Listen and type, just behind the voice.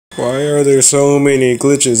Why are there so many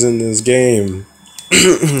glitches in this game?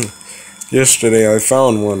 Yesterday I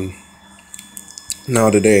found one. Now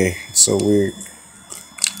today. It's so weird.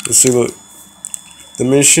 Let's see what the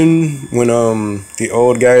mission when the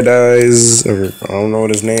old guy dies, or I don't know what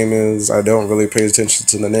his name is. I don't really pay attention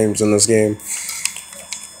to the names in this game.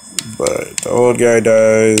 But the old guy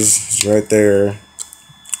dies. He's right there.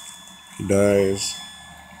 He dies.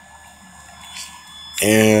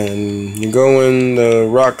 And you go in the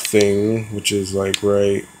rock thing, which is like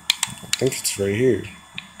right, I think it's right here.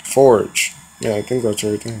 Forge. Yeah, I think that's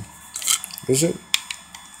right there. Is it?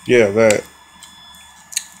 Yeah, that.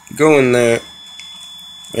 Go in that,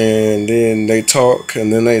 and then they talk,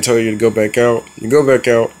 and then they tell you to go back out. You go back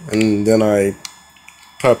out, and then I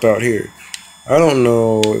pop out here. I don't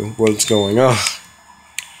know what's going on.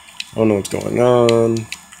 I don't know what's going on.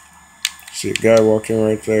 See a guy walking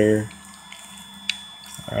right there.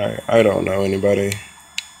 I don't know anybody.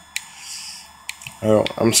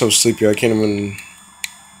 I'm so sleepy I can't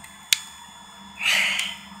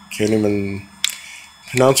even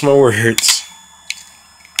pronounce my words.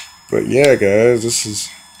 But yeah, guys, this is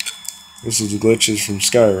the glitches from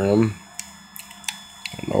Skyrim.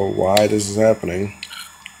 I don't know why this is happening.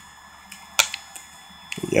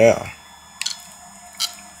 But yeah.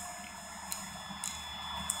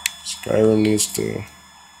 Skyrim needs to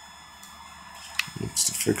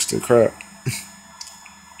fix the crap.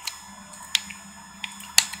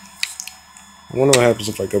 I wonder what happens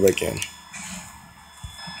if I go back in.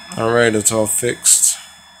 Alright, it's all fixed.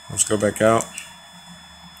 Let's go back out.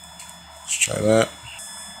 Let's try that.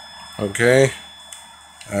 Okay.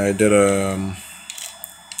 I did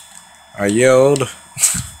I yelled. I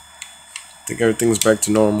think everything's back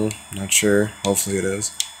to normal. Not sure. Hopefully it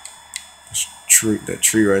is. That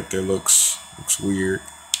tree right there looks weird.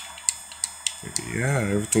 But yeah,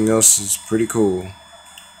 everything else is pretty cool.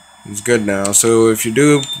 It's good now. So if you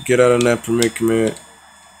do get out of that predicament,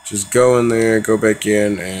 just go in there, go back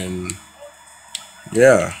in, and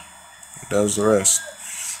yeah, it does the rest.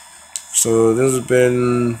 So this has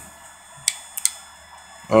been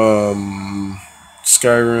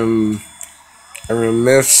Skyrim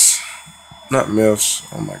myths, not myths.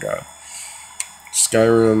 Oh my god,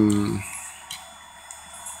 Skyrim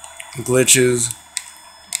glitches,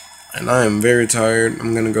 and I am very tired.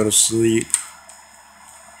 I'm gonna go to sleep.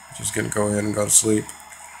 Just gonna go ahead and go to sleep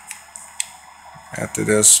after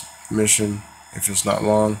this mission, if it's not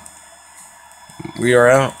long. We are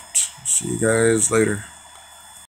out. See you guys later.